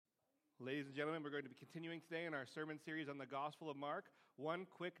Ladies and gentlemen, we're going to be continuing today in our sermon series on the Gospel of Mark. One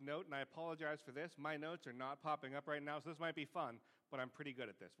quick note, and I apologize for this. My notes are not popping up right now, so this might be fun, but I'm pretty good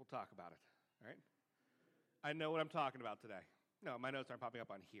at this. We'll talk about it, all right? I know what I'm talking about today. No, my notes aren't popping up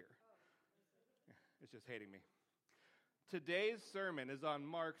on here. It's just hating me. Today's sermon is on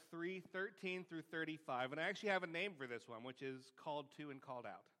Mark 3:13 through 35, and I actually have a name for this one, which is Called To and Called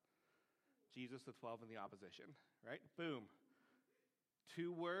Out. Jesus, the 12, and the opposition, right? Boom.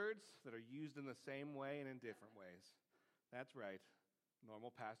 Two words that are used in the same way and in different ways. That's right,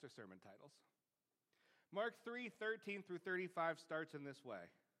 normal pastor sermon titles. Mark 3:13 through 35 starts in this way.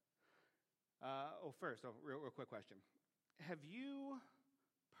 Real quick question. Have you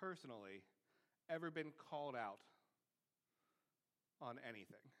personally ever been called out on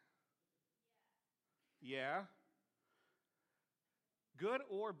anything? Yeah? Good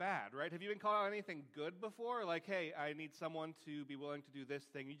or bad, right? Have you been called out on anything good before? Like, hey, I need someone to be willing to do this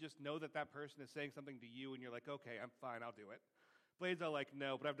thing. You just know that that person is saying something to you, and you're like, okay, I'm fine, I'll do it. Blades are like,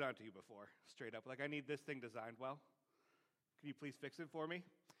 no, but I've done it to you before, straight up. Like, I need this thing designed well. Can you please fix it for me?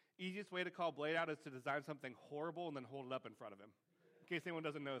 Easiest way to call Blade out is to design something horrible and then hold it up in front of him, in case anyone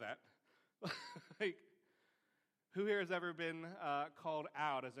doesn't know that. Like, who here has ever been called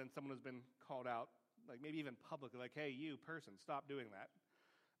out, as in someone has been called out, like maybe even publicly, like, hey, you person, stop doing that.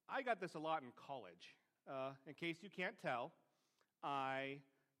 I got this a lot in college. In case you can't tell, I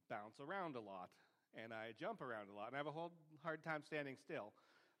bounce around a lot, and I jump around a lot, and I have a whole hard time standing still.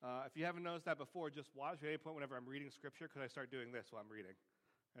 If you haven't noticed that before, just watch at any point whenever I'm reading Scripture, because I start doing this while I'm reading.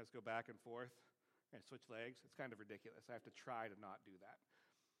 I just go back and forth, and switch legs. It's kind of ridiculous. I have to try to not do that.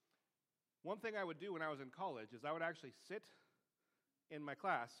 One thing I would do when I was in college is I would actually sit in my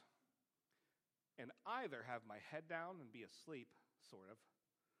class and either have my head down and be asleep, sort of,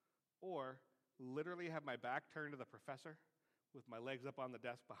 or literally have my back turned to the professor with my legs up on the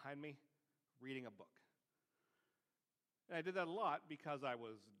desk behind me, reading a book. And I did that a lot because I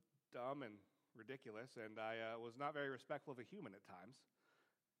was dumb and ridiculous, and I was not very respectful of a human at times.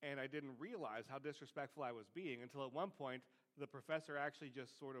 And I didn't realize how disrespectful I was being until at one point the professor actually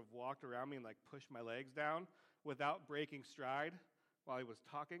just sort of walked around me and like pushed my legs down without breaking stride while he was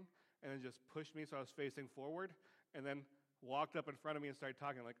talking, and then just pushed me so I was facing forward, and then walked up in front of me and started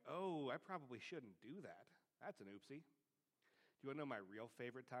talking like, oh, I probably shouldn't do that. That's an oopsie. Do you want to know my real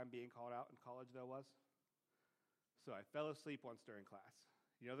favorite time being called out in college, though, was? So I fell asleep once during class.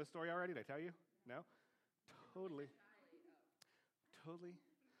 You know this story already? Did I tell you? No? Totally.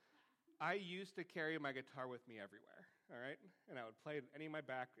 I used to carry my guitar with me everywhere, all right? And I would play it any of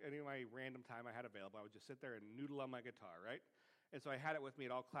my random time I had available. I would just sit there and noodle on my guitar, right? And so I had it with me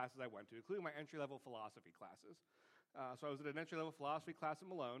at all classes I went to, including my entry-level philosophy classes. So I was at an entry-level philosophy class at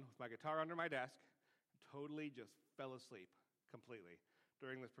Malone with my guitar under my desk, and totally just fell asleep completely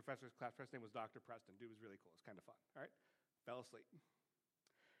during this professor's class. His name was Dr. Preston. Dude was really cool. It was kind of fun, all right? Fell asleep.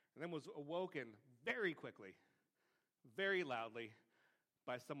 And then was awoken very quickly, very loudly,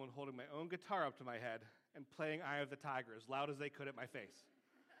 by someone holding my own guitar up to my head and playing Eye of the Tiger as loud as they could at my face.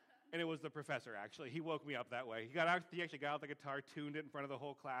 And it was the professor, actually. He woke me up that way. He actually got out the guitar, tuned it in front of the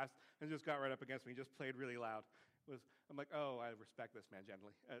whole class, and just got right up against me, just played really loud. I'm like, oh, I respect this man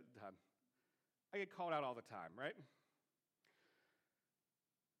gently. Done. I get called out all the time, right?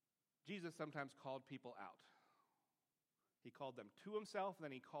 Jesus sometimes called people out. He called them to himself, and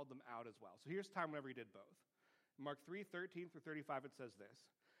then he called them out as well. So here's time whenever he did both. In Mark 3:13 through 35, it says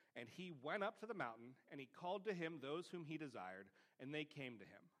this, and he went up to the mountain, and he called to him those whom he desired, and they came to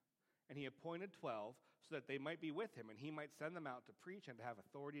him. And he appointed 12 so that they might be with him, and he might send them out to preach and to have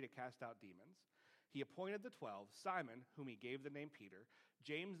authority to cast out demons. He appointed the 12, Simon, whom he gave the name Peter,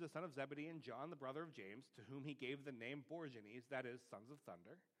 James the son of Zebedee, and John the brother of James, to whom he gave the name Boanerges, that is, sons of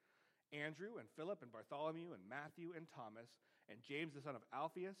thunder, Andrew and Philip and Bartholomew and Matthew and Thomas, and James the son of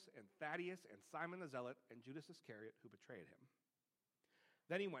Alphaeus and Thaddeus and Simon the Zealot and Judas Iscariot, who betrayed him.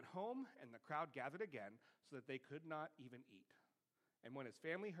 Then he went home, and the crowd gathered again so that they could not even eat. And when his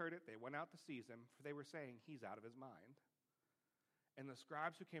family heard it, they went out to seize him, for they were saying, he's out of his mind. And the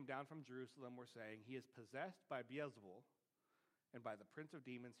scribes who came down from Jerusalem were saying, he is possessed by Beelzebul, and by the prince of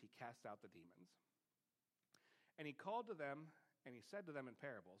demons he casts out the demons. And he called to them, and he said to them in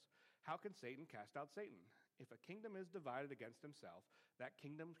parables, how can Satan cast out Satan? If a kingdom is divided against himself, that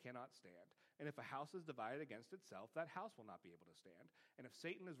kingdom cannot stand. And if a house is divided against itself, that house will not be able to stand. And if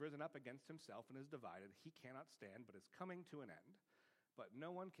Satan is risen up against himself and is divided, he cannot stand, but is coming to an end. But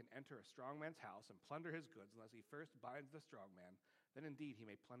no one can enter a strong man's house and plunder his goods unless he first binds the strong man. Then indeed he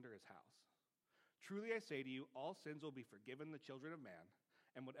may plunder his house. Truly I say to you, all sins will be forgiven the children of man,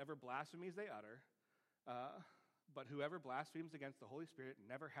 and whatever blasphemies they utter, But whoever blasphemes against the Holy Spirit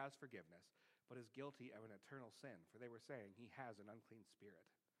never has forgiveness, but is guilty of an eternal sin, for they were saying he has an unclean spirit.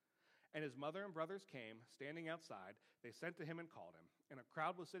 And his mother and brothers came, standing outside. They sent to him and called him. And a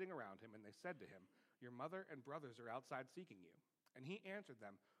crowd was sitting around him, and they said to him, "Your mother and brothers are outside seeking you." And he answered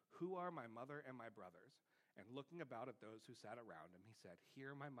them, "Who are my mother and my brothers?" And looking about at those who sat around him, he said,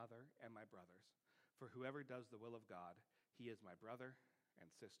 "Here are my mother and my brothers. For whoever does the will of God, he is my brother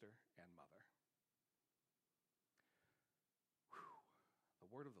and sister and mother." Whew. The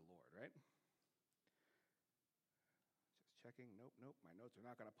word of the Lord, right? Just checking. Nope. My notes are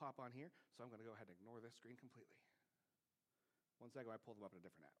not going to pop on here, so I'm going to go ahead and ignore this screen completely. One second, I pulled them up in a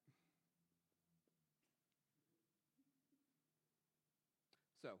different app.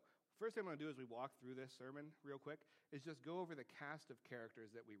 So, first thing I'm going to do as we walk through this sermon real quick is just go over the cast of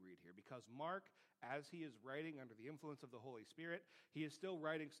characters that we read here. Because Mark, as he is writing under the influence of the Holy Spirit, he is still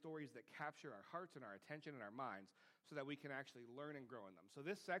writing stories that capture our hearts and our attention and our minds so that we can actually learn and grow in them. So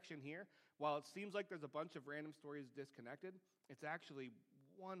this section here, while it seems like there's a bunch of random stories disconnected, it's actually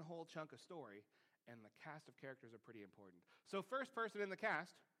one whole chunk of story, and the cast of characters are pretty important. So first person in the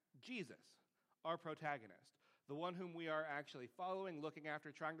cast, Jesus, our protagonist. The one whom we are actually following, looking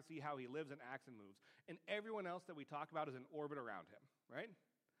after, trying to see how he lives and acts and moves. And everyone else that we talk about is in orbit around him, right?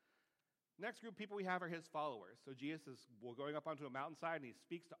 Next group of people we have are his followers. So Jesus is going up onto a mountainside, and he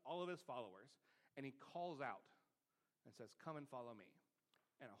speaks to all of his followers. And he calls out and says, "Come and follow me."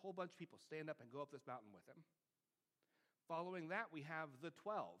 And a whole bunch of people stand up and go up this mountain with him. Following that, we have the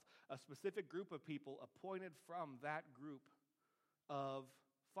 12, a specific group of people appointed from that group of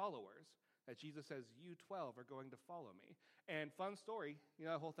followers. That Jesus says, "You 12 are going to follow me." And fun story,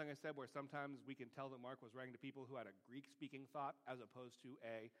 the whole thing I said where sometimes we can tell that Mark was writing to people who had a Greek-speaking thought as opposed to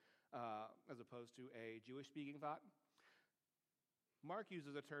a Jewish-speaking thought. Mark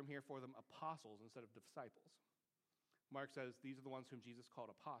uses a term here for them, apostles instead of disciples. Mark says these are the ones whom Jesus called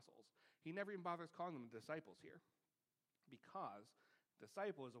apostles. He never even bothers calling them disciples here because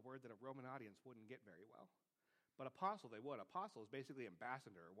disciple is a word that a Roman audience wouldn't get very well. But apostle, they would. Apostle is basically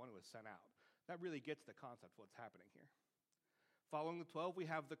ambassador, or one who is sent out. That really gets the concept of what's happening here. Following the 12, we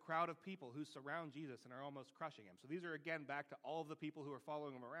have the crowd of people who surround Jesus and are almost crushing him. So these are, again, back to all of the people who are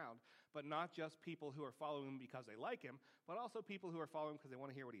following him around, but not just people who are following him because they like him, but also people who are following him because they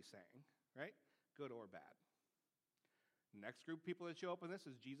want to hear what he's saying, right? Good or bad. Next group of people that show up in this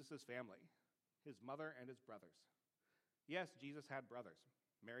is Jesus' family, his mother and his brothers. Yes, Jesus had brothers.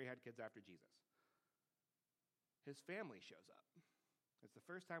 Mary had kids after Jesus. His family shows up. It's the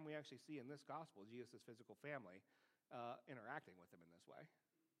first time we actually see in this gospel Jesus' physical family interacting with him in this way.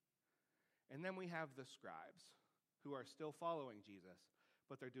 And then we have the scribes who are still following Jesus,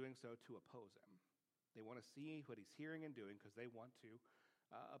 but they're doing so to oppose him. They want to see what he's hearing and doing because they want to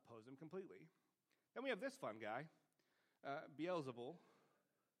oppose him completely. Then we have this fun guy, Beelzebul,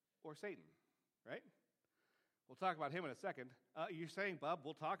 or Satan, right? We'll talk about him in a second. You're saying, Bub,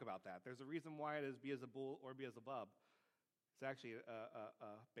 we'll talk about that. There's a reason why it is Beelzebul or Beelzebub. It's actually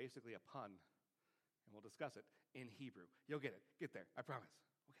basically a pun, and we'll discuss it in Hebrew. You'll get it. Get there. I promise.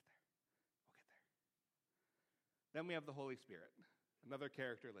 We'll get there. Then we have the Holy Spirit, another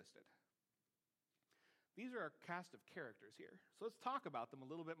character listed. These are a cast of characters here. So let's talk about them a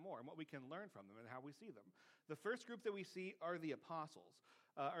little bit more and what we can learn from them and how we see them. The first group that we see are the apostles,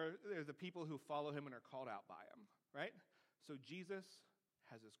 or they're the people who follow him and are called out by him, right? So Jesus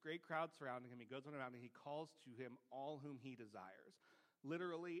has this great crowd surrounding him. He goes on around and he calls to him all whom he desires.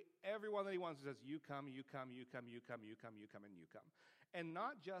 Literally, everyone that he wants, he says, "You come, you come, you come, you come, you come, you come, and you come." And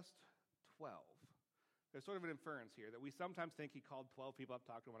not just 12. There's sort of an inference here that we sometimes think he called 12 people up,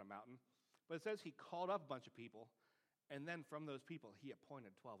 talked to them on a mountain. But it says he called up a bunch of people, and then from those people, he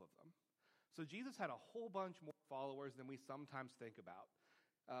appointed 12 of them. So Jesus had a whole bunch more followers than we sometimes think about.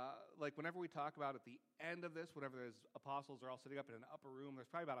 Like whenever we talk about at the end of this, whenever those apostles are all sitting up in an upper room,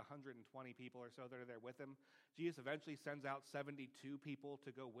 there's probably about 120 people or so that are there with him. Jesus eventually sends out 72 people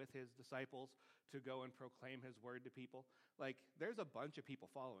to go with his disciples to go and proclaim his word to people. Like there's a bunch of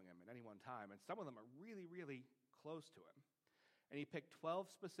people following him at any one time, and some of them are really, really close to him. And he picked 12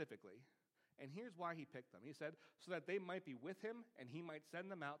 specifically. And here's why he picked them. He said, so that they might be with him and he might send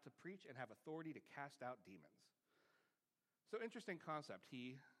them out to preach and have authority to cast out demons. So interesting concept.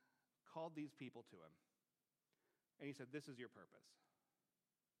 He called these people to him. And he said, this is your purpose.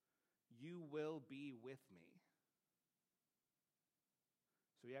 You will be with me.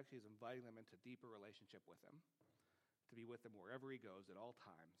 So he actually is inviting them into deeper relationship with him, to be with him wherever he goes at all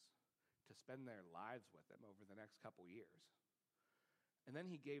times, to spend their lives with him over the next couple years. And then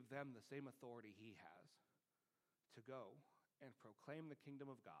he gave them the same authority he has to go and proclaim the kingdom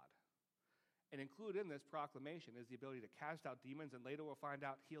of God And included in this proclamation is the ability to cast out demons, and later we'll find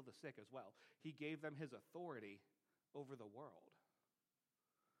out heal the sick as well. He gave them his authority over the world,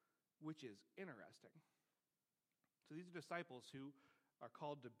 which is interesting. So these are disciples who are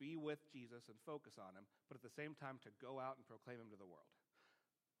called to be with Jesus and focus on him, but at the same time to go out and proclaim him to the world.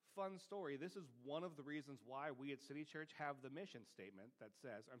 Fun story, this is one of the reasons why we at City Church have the mission statement that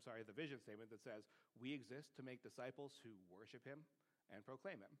says, the vision statement that says, we exist to make disciples who worship him and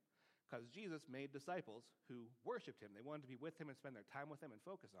proclaim him. Because Jesus made disciples who worshiped him. They wanted to be with him and spend their time with him and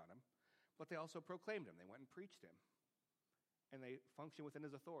focus on him. But they also proclaimed him. They went and preached him. And they functioned within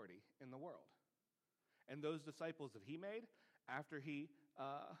his authority in the world. And those disciples that he made, after he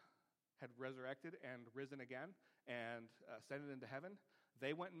had resurrected and risen again and ascended into heaven,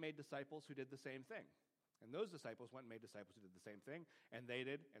 they went and made disciples who did the same thing. And those disciples went and made disciples who did the same thing. And they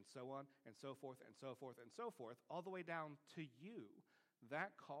did, and so on, and so forth, and so forth, and so forth, all the way down to you.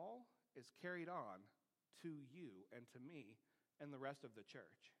 That call is carried on to you and to me and the rest of the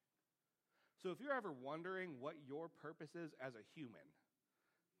church. So if you're ever wondering what your purpose is as a human,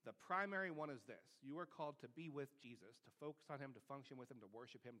 the primary one is this. You are called to be with Jesus, to focus on him, to function with him, to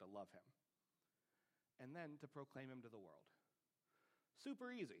worship him, to love him, and then to proclaim him to the world.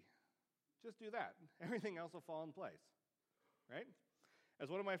 Super easy. Just do that. Everything else will fall in place, right? As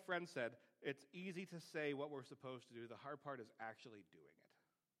one of my friends said, it's easy to say what we're supposed to do. The hard part is actually doing it.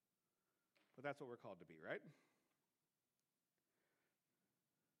 But that's what we're called to be, right?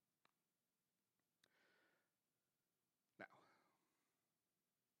 Now,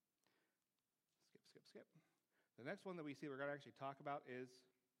 skip. The next one that we see we're going to actually talk about is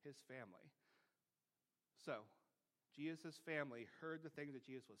his family. So, Jesus' family heard the things that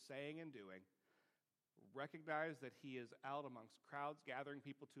Jesus was saying and doing, recognized that he is out amongst crowds, gathering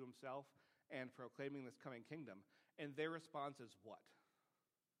people to himself, and proclaiming this coming kingdom. And their response is what?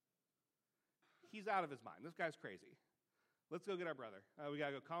 He's out of his mind. This guy's crazy. Let's go get our brother. We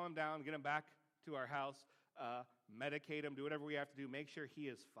got to go calm him down, get him back to our house, medicate him, do whatever we have to do, make sure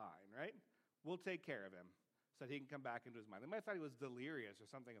he is fine, right? We'll take care of him so that he can come back into his mind. They might have thought he was delirious or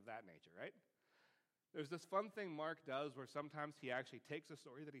something of that nature, right? There's this fun thing Mark does where sometimes he actually takes a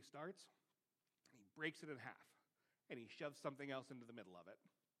story that he starts and he breaks it in half and he shoves something else into the middle of it.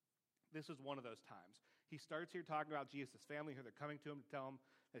 This is one of those times. He starts here talking about Jesus' family, who they're coming to him to tell him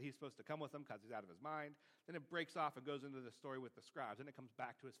that he's supposed to come with them because he's out of his mind. Then it breaks off and goes into the story with the scribes, and it comes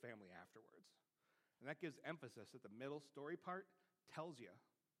back to his family afterwards. And that gives emphasis that the middle story part tells you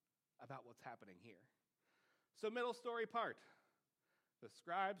about what's happening here. So middle story part. The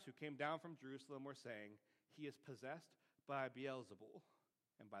scribes who came down from Jerusalem were saying, he is possessed by Beelzebul,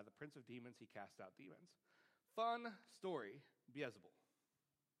 and by the prince of demons he casts out demons. Fun story, Beelzebul.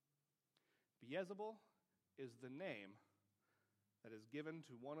 Beelzebul is the name that is given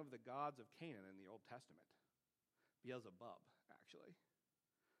to one of the gods of Canaan in the Old Testament. Beelzebub, actually.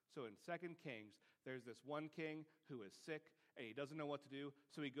 So in 2 Kings, there's this one king who is sick, and he doesn't know what to do,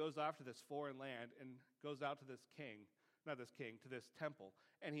 so he goes off to this foreign land and goes out to this temple,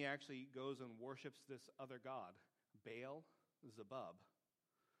 and he actually goes and worships this other god, Baal-zebub.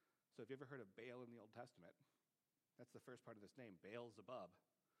 So if you ever heard of Baal in the Old Testament, that's the first part of this name, Baal-zebub.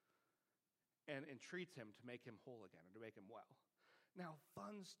 And entreats him to make him whole again, or to make him well. Now,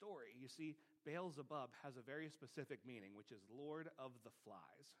 fun story. You see, Baal-zebub has a very specific meaning, which is Lord of the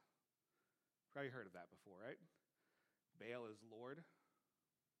Flies. Probably heard of that before, right? Baal is Lord.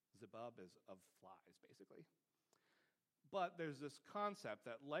 Zebub is of flies, basically. But there's this concept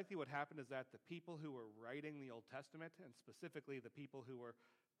that likely what happened is that the people who were writing the Old Testament, and specifically the people who were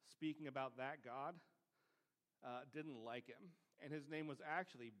speaking about that God, didn't like him. And his name was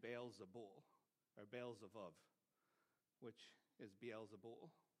actually Baal-zebul, or Baal-zebub, which is Beelzebul,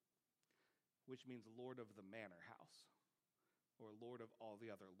 which means Lord of the Manor House, or Lord of all the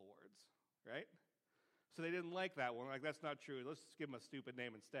other lords, right? So they didn't like that one. Like, that's not true. Let's just give him a stupid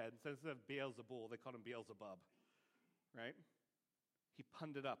name instead. So instead of Beelzebul, they called him Beelzebub, right? He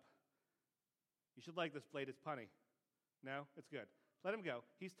punned it up. You should like this blade. It's punny. No? It's good. Let him go.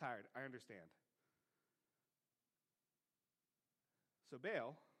 He's tired. I understand. So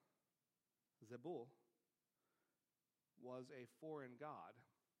Baal, Zebul, was a foreign god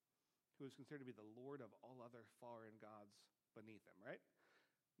who was considered to be the lord of all other foreign gods beneath him, right?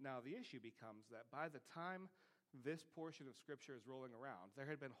 Now, the issue becomes that by the time this portion of Scripture is rolling around, there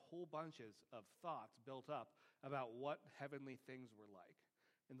had been whole bunches of thoughts built up about what heavenly things were like.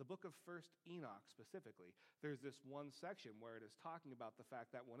 In the book of 1st Enoch specifically, there's this one section where it is talking about the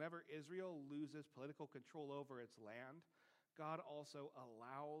fact that whenever Israel loses political control over its land, God also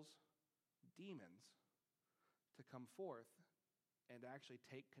allows demons to come forth and actually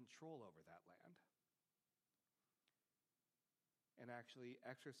take control over that land and actually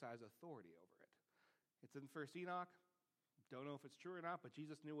exercise authority over it. It's in 1 Enoch. Don't know if it's true or not, but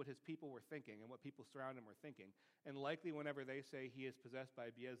Jesus knew what his people were thinking and what people surrounding him were thinking. And likely whenever they say he is possessed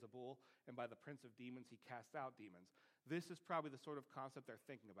by Beelzebul and by the prince of demons, he casts out demons. This is probably the sort of concept they're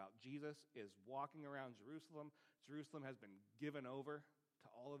thinking about. Jesus is walking around Jerusalem. Jerusalem has been given over to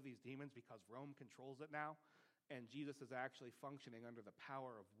all of these demons because Rome controls it now. And Jesus is actually functioning under the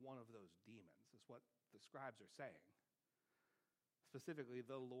power of one of those demons, is what the scribes are saying. Specifically,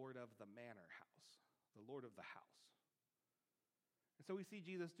 the Lord of the manor house, the Lord of the house. And so we see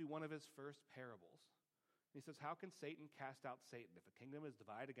Jesus do one of his first parables. He says, how can Satan cast out Satan? If a kingdom is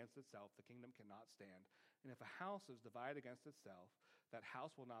divided against itself, the kingdom cannot stand. And if a house is divided against itself, that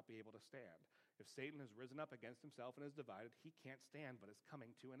house will not be able to stand. If Satan has risen up against himself and is divided, he can't stand, but is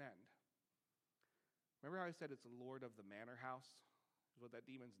coming to an end. Remember how I said it's the Lord of the manor house? Is what that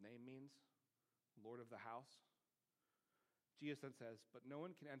demon's name means? Lord of the house. Jesus then says, but no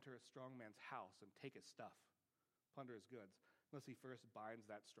one can enter a strong man's house and take his stuff, plunder his goods, unless he first binds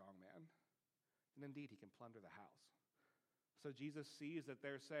that strong man. And indeed, he can plunder the house. So Jesus sees that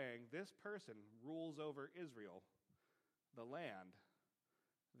they're saying, this person rules over Israel, the land.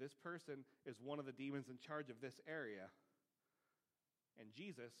 This person is one of the demons in charge of this area. And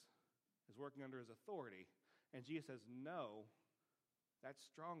Jesus is working under his authority. And Jesus says, no, that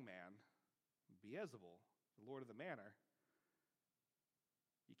strong man, Beelzebul, the Lord of the manor,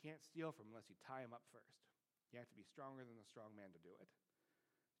 you can't steal from him unless you tie him up first. You have to be stronger than the strong man to do it.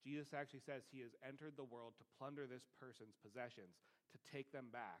 Jesus actually says he has entered the world to plunder this person's possessions, to take them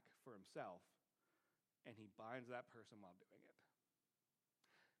back for himself, and he binds that person while doing it.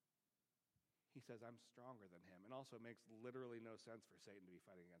 He says, I'm stronger than him. And also it makes literally no sense for Satan to be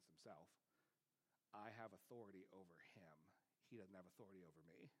fighting against himself. I have authority over him. He doesn't have authority over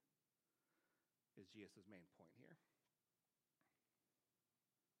me, is Jesus' main point here.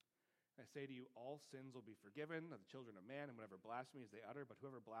 I say to you, all sins will be forgiven of the children of man and whatever blasphemies they utter, but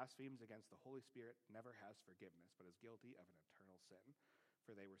whoever blasphemes against the Holy Spirit never has forgiveness, but is guilty of an eternal sin.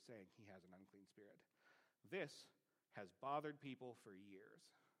 For they were saying he has an unclean spirit. This has bothered people for years.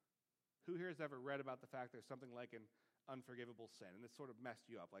 Who here has ever read about the fact there's something like an unforgivable sin, and this sort of messed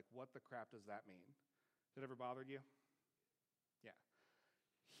you up? Like, what the crap does that mean? Has it ever bothered you? Yeah.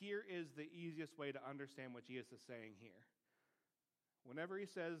 Here is the easiest way to understand what Jesus is saying here. Whenever he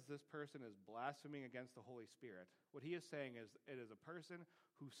says this person is blaspheming against the Holy Spirit, what he is saying is it is a person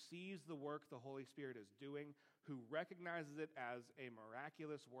who sees the work the Holy Spirit is doing, who recognizes it as a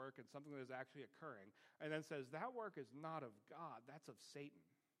miraculous work and something that is actually occurring, and then says that work is not of God, that's of Satan.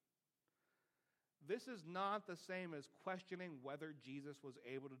 This is not the same as questioning whether Jesus was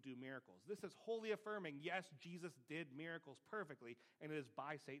able to do miracles. This is wholly affirming, yes, Jesus did miracles perfectly, and it is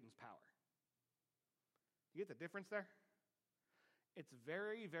by Satan's power. You get the difference there? It's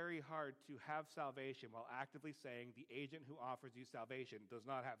very, very hard to have salvation while actively saying the agent who offers you salvation does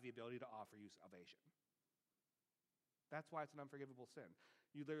not have the ability to offer you salvation. That's why it's an unforgivable sin.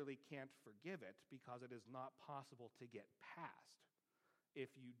 You literally can't forgive it because it is not possible to get past.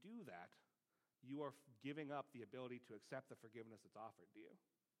 If you do that, you are giving up the ability to accept the forgiveness that's offered to you.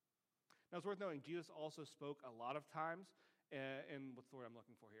 Now, it's worth noting, Jesus also spoke a lot of times in, what's the word I'm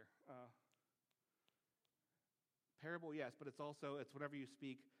looking for here? Parable, yes, but it's whenever you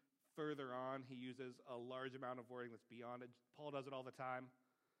speak further on, he uses a large amount of wording that's beyond it. Paul does it all the time.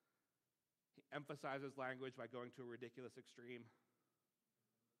 He emphasizes language by going to a ridiculous extreme.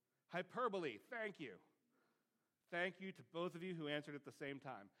 Hyperbole, thank you. Thank you to both of you who answered at the same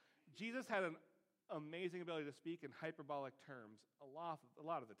time. Jesus had an amazing ability to speak in hyperbolic terms a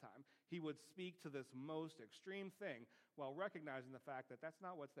lot of the time. He would speak to this most extreme thing while recognizing the fact that that's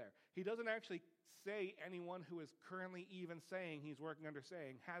not what's there. He doesn't actually say anyone who is currently even saying he's working under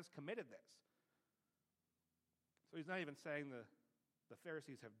saying has committed this. So he's not even saying the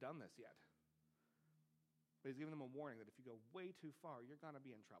Pharisees have done this yet. But he's giving them a warning that if you go way too far, you're going to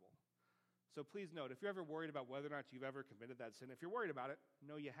be in trouble. So please note, if you're ever worried about whether or not you've ever committed that sin, if you're worried about it,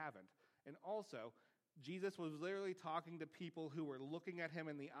 no, you haven't. And also, Jesus was literally talking to people who were looking at him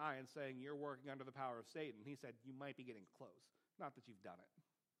in the eye and saying, you're working under the power of Satan. He said, you might be getting close. Not that you've done it.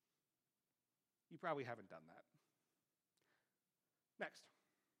 You probably haven't done that. Next,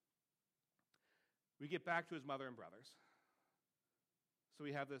 we get back to his mother and brothers. So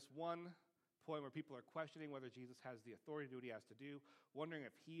we have this one point where people are questioning whether Jesus has the authority to do what he has to do, wondering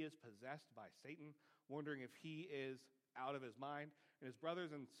if he is possessed by Satan, wondering if he is out of his mind. And his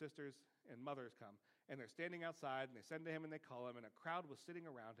brothers and sisters and mothers come, and they're standing outside, and they send to him and they call him, and a crowd was sitting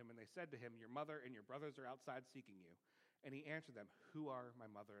around him, and they said to him, your mother and your brothers are outside seeking you. And he answered them, "Who are my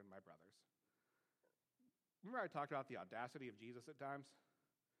mother and my brothers?" Remember I talked about the audacity of Jesus at times?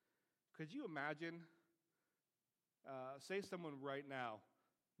 Could you imagine, say someone right now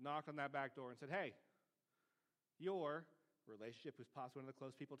knocked on that back door and said, "Hey, your relationship who's possibly one of the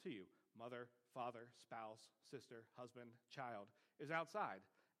close people to you, mother, father, spouse, sister, husband, child, is outside,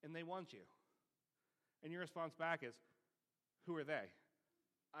 and they want you." And your response back is, "Who are they?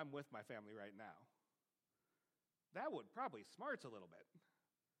 I'm with my family right now." That would probably smarts a little bit.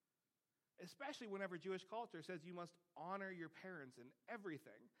 Especially whenever Jewish culture says you must honor your parents in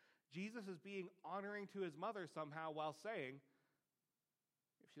everything. Jesus is being honoring to his mother somehow while saying,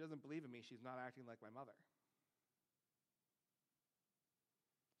 if she doesn't believe in me, she's not acting like my mother.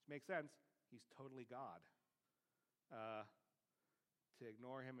 Which makes sense. He's totally God. To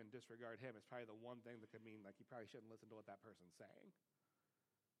ignore him and disregard him is probably the one thing that could mean like you probably shouldn't listen to what that person's saying.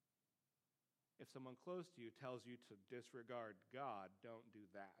 If someone close to you tells you to disregard God, don't do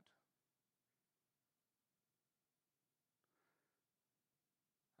that.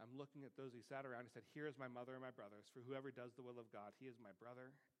 I'm looking at those who sat around and said, "Here is my mother and my brothers. For whoever does the will of God, he is my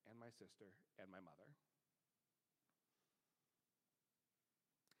brother and my sister and my mother."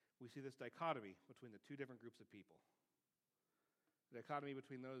 We see this dichotomy between the two different groups of people. The dichotomy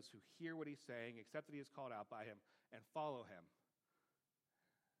between those who hear what he's saying, accept that he is called out by him, and follow him,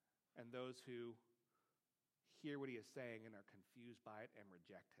 and those who hear what he is saying and are confused by it and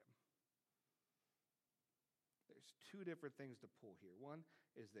reject him. There's two different things to pull here. One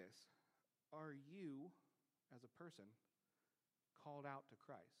is this: are you, as a person, called out to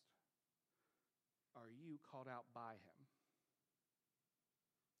Christ? Are you called out by him?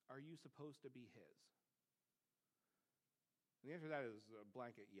 Are you supposed to be his? And the answer to that is a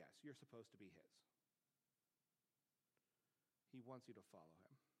blanket yes. You're supposed to be his. He wants you to follow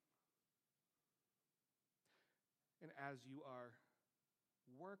him. And as you are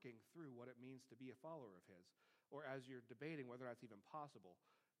working through what it means to be a follower of his, or as you're debating whether that's even possible,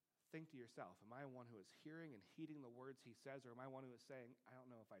 think to yourself, am I one who is hearing and heeding the words he says, or am I one who is saying, I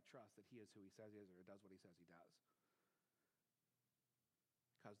don't know if I trust that he is who he says he is or does what he says he does?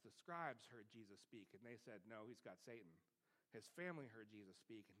 Because the scribes heard Jesus speak, and they said, no, he's got Satan. His family heard Jesus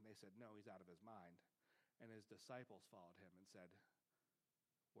speak, and they said, no, he's out of his mind. And his disciples followed him and said,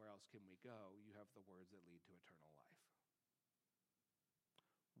 where else can we go? You have the words that lead to eternal life.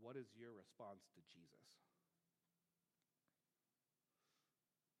 What is your response to Jesus?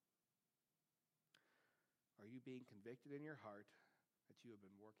 Are you being convicted in your heart that you have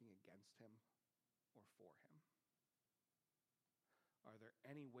been working against him or for him? Are there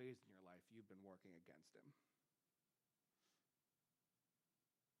any ways in your life you've been working against him?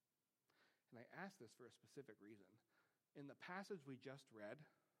 And I ask this for a specific reason. In the passage we just read,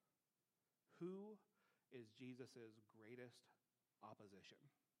 who is Jesus' greatest opposition?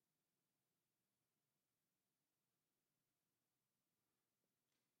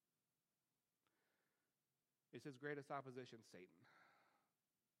 Is his greatest opposition Satan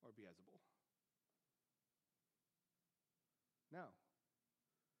or Beelzebul? No.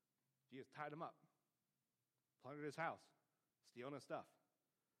 Jesus tied him up, plundered his house, stealing his stuff.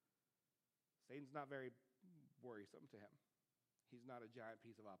 Satan's not very worrisome to him. He's not a giant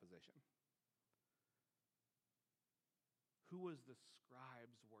piece of opposition. Who was the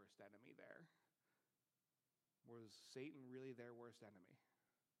scribe's worst enemy there? Was Satan really their worst enemy?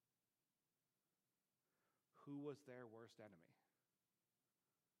 Who was their worst enemy?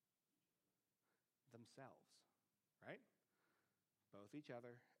 Themselves, right? Both each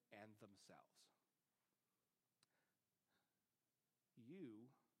other and themselves. You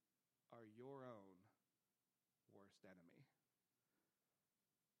are your own worst enemy.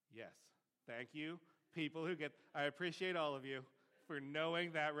 Yes, thank you, people who get, I appreciate all of you for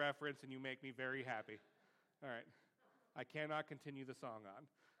knowing that reference, and you make me very happy. All right, I cannot continue the song on.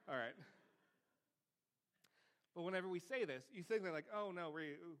 All right. But whenever we say this, you think they're like, oh no,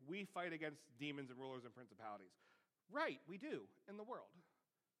 we fight against demons and rulers and principalities. Right, we do in the world.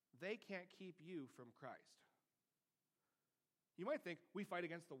 They can't keep you from Christ. You might think we fight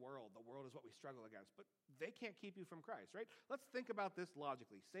against the world. The world is what we struggle against. But they can't keep you from Christ, right? Let's think about this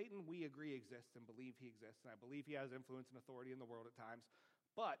logically. Satan, we agree, exists and believe he exists. And I believe he has influence and authority in the world at times.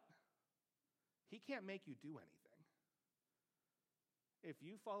 But he can't make you do anything. If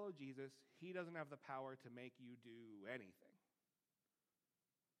you follow Jesus, he doesn't have the power to make you do anything.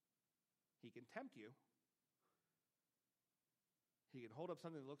 He can tempt you. He can hold up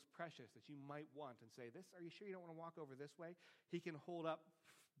something that looks precious that you might want and say, are you sure you don't want to walk over this way? He can hold up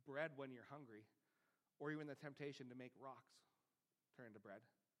bread when you're hungry, or even the temptation to make rocks turn into bread.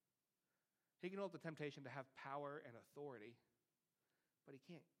 He can hold the temptation to have power and authority, but he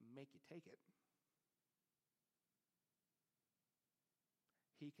can't make you take it.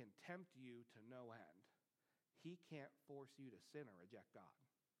 He can tempt you to no end. He can't force you to sin or reject God.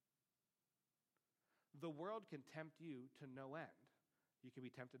 The world can tempt you to no end. You can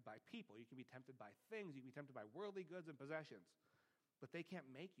be tempted by people. You can be tempted by things. You can be tempted by worldly goods and possessions. But they can't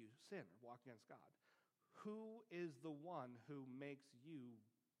make you sin or walk against God. Who is the one who makes you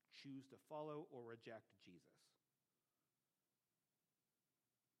choose to follow or reject Jesus?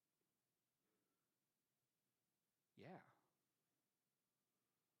 Yeah.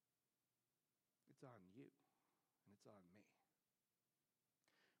 It's on you, and it's on me.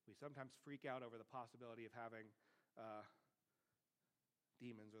 We sometimes freak out over the possibility of having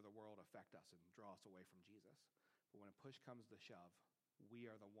demons or the world affect us and draw us away from Jesus. But when a push comes to shove, we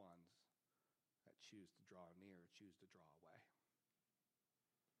are the ones that choose to draw near, choose to draw away.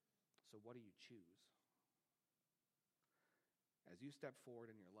 So what do you choose? As you step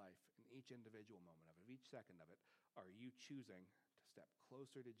forward in your life, in each individual moment of it, each second of it, are you choosing to step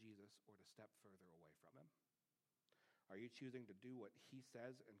closer to Jesus or to step further away from him? Are you choosing to do what he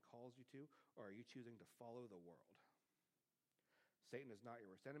says and calls you to, or are you choosing to follow the world? Satan is not your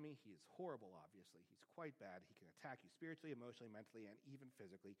worst enemy. He is horrible, obviously. He's quite bad. He can attack you spiritually, emotionally, mentally, and even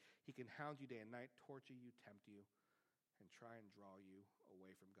physically. He can hound you day and night, torture you, tempt you, and try and draw you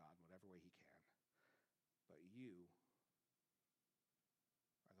away from God in whatever way he can. But you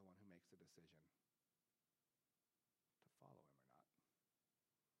are the one who makes the decision to follow him or not.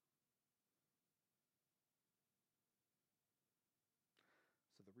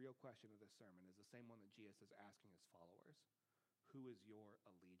 So the real question of this sermon is the same one that Jesus is asking his followers. Who is your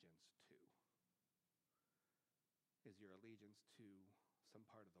allegiance to? Is your allegiance to some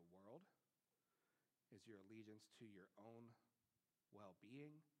part of the world? Is your allegiance to your own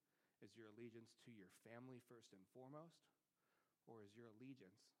well-being? Is your allegiance to your family first and foremost? Or is your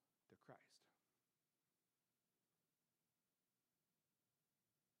allegiance to Christ?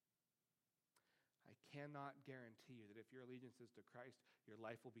 I cannot guarantee you that if your allegiance is to Christ, your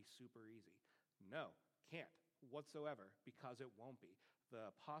life will be super easy. No, can't whatsoever, because it won't be.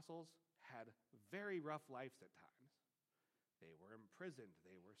 The apostles had very rough lives at times. They were imprisoned,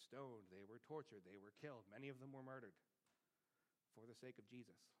 they were stoned, they were tortured, they were killed. Many of them were murdered for the sake of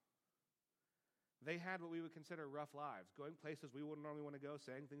Jesus. They had what we would consider rough lives, going places we wouldn't normally want to go,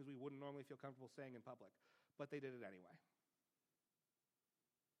 saying things we wouldn't normally feel comfortable saying in public, but they did it anyway.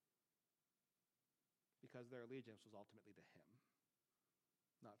 Because their allegiance was ultimately to him,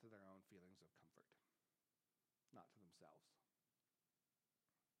 not to their own feelings of comfort, not to themselves.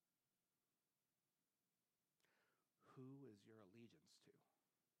 Who is your allegiance to?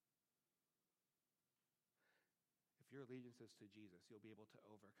 If your allegiance is to Jesus, you'll be able to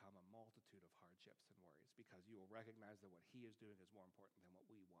overcome a multitude of hardships and worries because you will recognize that what he is doing is more important than what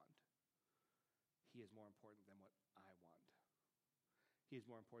we want. He is more important than what I want. He is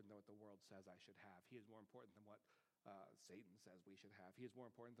more important than what the world says I should have. He is more important than what Satan says we should have. He is more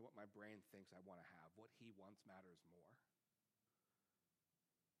important than what my brain thinks I want to have. What he wants matters more.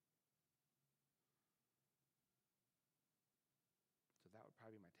 So that would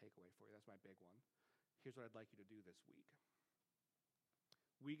probably be my takeaway for you. That's my big one. Here's what I'd like you to do this week.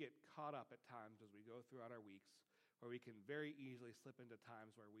 We get caught up at times as we go throughout our weeks where we can very easily slip into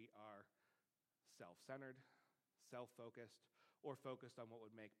times where we are self-centered, self-focused, or focused on what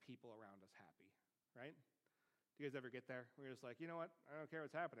would make people around us happy, right? Do you guys ever get there? We're just like, you know what? I don't care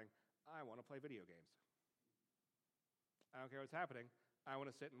what's happening. I want to play video games. I don't care what's happening. I want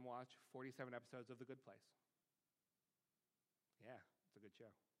to sit and watch 47 episodes of The Good Place. Yeah, it's a good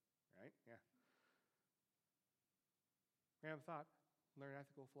show, right? Yeah. Random thought, learn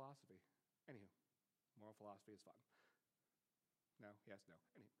ethical philosophy. Anywho, moral philosophy is fun. No, yes, no.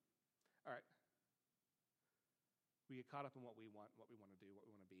 Anywho. All right. We get caught up in what we want to do, what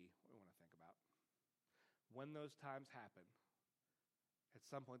we want to be, what we want to think about. When those times happen, at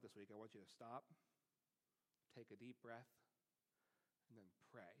some point this week, I want you to stop, take a deep breath, and then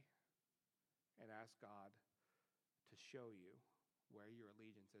pray and ask God to show you where your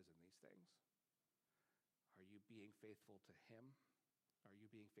allegiance is in these things. Are you being faithful to him? Are you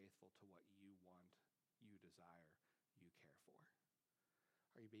being faithful to what you want, you desire, you care for?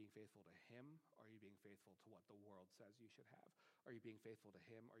 Are you being faithful to him? Or are you being faithful to what the world says you should have? Are you being faithful to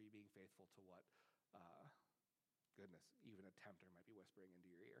him? Or are you being faithful to what, even a tempter might be whispering into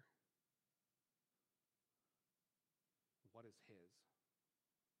your ear? What is his?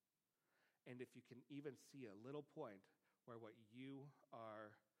 And if you can even see a little point where what you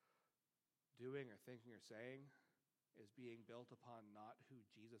are doing or thinking or saying is being built upon not who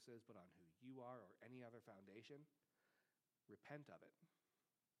Jesus is, but on who you are or any other foundation, repent of it.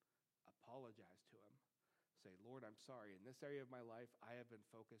 Apologize to him. Say, Lord, I'm sorry. In this area of my life, I have been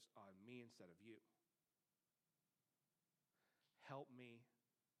focused on me instead of you. Help me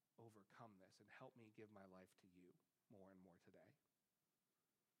overcome this and help me give my life to you more and more today.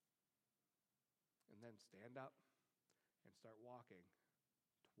 And then stand up and start walking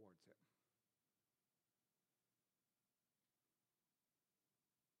towards him.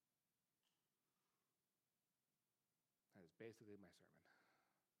 That is basically my sermon.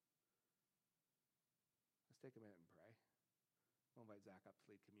 Let's take a minute and pray. We'll invite Zach up to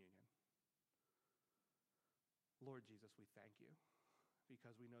lead communion. Lord Jesus, we thank you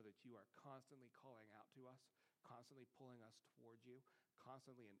because we know that you are constantly calling out to us, constantly pulling us towards you,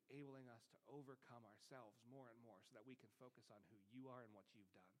 constantly enabling us to overcome ourselves more and more so that we can focus on who you are and what you've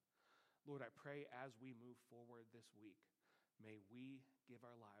done. Lord, I pray as we move forward this week, may we give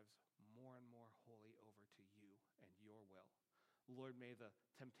our lives more and more wholly over to you and your will. Lord, may the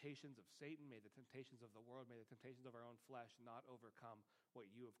temptations of Satan, may the temptations of the world, may the temptations of our own flesh not overcome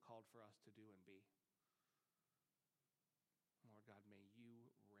what you have called for us to do and be. Lord God, may you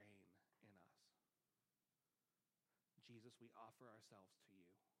reign in us. Jesus, we offer ourselves to you.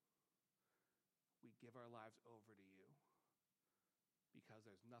 We give our lives over to you because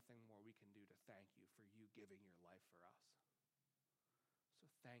there's nothing more we can do to thank you for you giving your life for us. So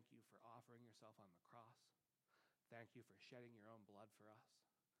thank you for offering yourself on the cross. Thank you for shedding your own blood for us.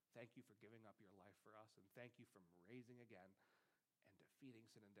 Thank you for giving up your life for us. And thank you for raising again and defeating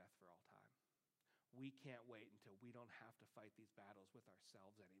sin and death for all time. We can't wait until we don't have to fight these battles with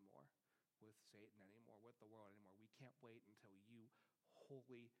ourselves anymore, with Satan anymore, with the world anymore. We can't wait until you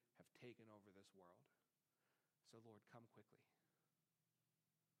wholly have taken over this world. So Lord, come quickly.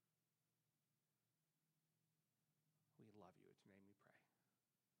 We love you. It's your name we pray.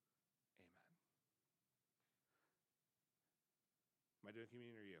 Amen. Am I doing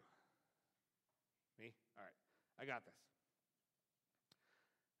communion or you? Me? All right. I got this.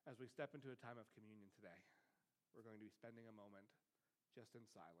 As we step into a time of communion today, we're going to be spending a moment just in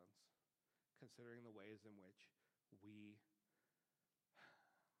silence, considering the ways in which we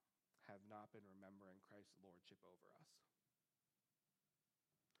have not been remembering Christ's lordship over us.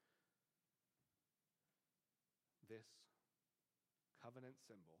 This covenant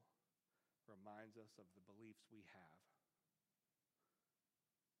symbol reminds us of the beliefs we have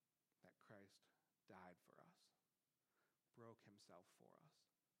that Christ died for us, broke himself for us,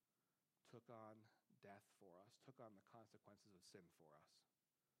 took on death for us, took on the consequences of sin for us,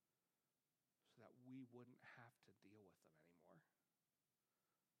 so that we wouldn't have to deal with them anymore,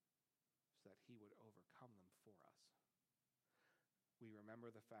 so that he would overcome them for us. We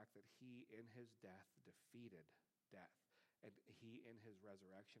remember the fact that he, in his death, defeated death, and he, in his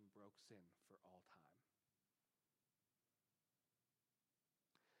resurrection, broke sin for all time.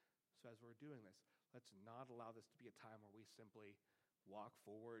 So as we're doing this, let's not allow this to be a time where we simply walk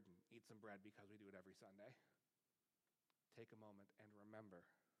forward and eat some bread because we do it every Sunday. Take a moment and remember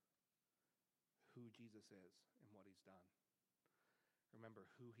who Jesus is and what he's done. Remember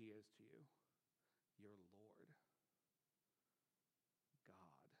who he is to you, your Lord,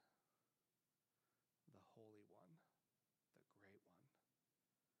 God, the Holy One, the Great One,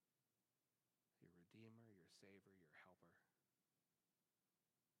 your Redeemer, your Savior, your Helper,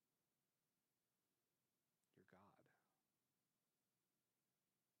 your God.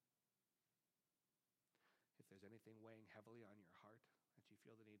 If there's anything weighing heavily on your heart that you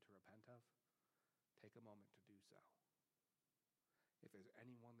feel the need to repent of, take a moment to do so. If there's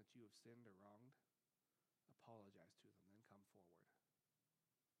anyone that you have sinned or wronged, apologize to them, then come forward.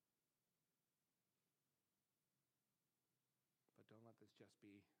 But don't let this just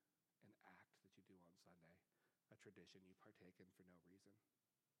be an act that you do on Sunday, a tradition you partake in for no reason.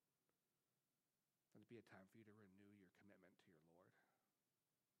 Let it be a time for you to renew your commitment to your Lord.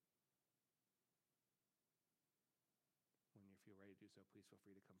 When you feel ready to do so, please feel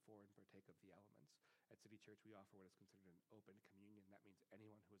free to come forward and partake of the elements. At City Church, we offer what is considered an open communion. That means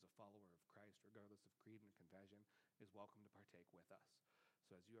anyone who is a follower of Christ, regardless of creed and confession, is welcome to partake with us.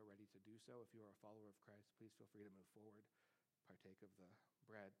 So as you are ready to do so, if you are a follower of Christ, please feel free to move forward, partake of the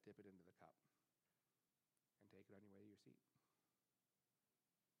bread, dip it into the cup, and take it on your way to your seat.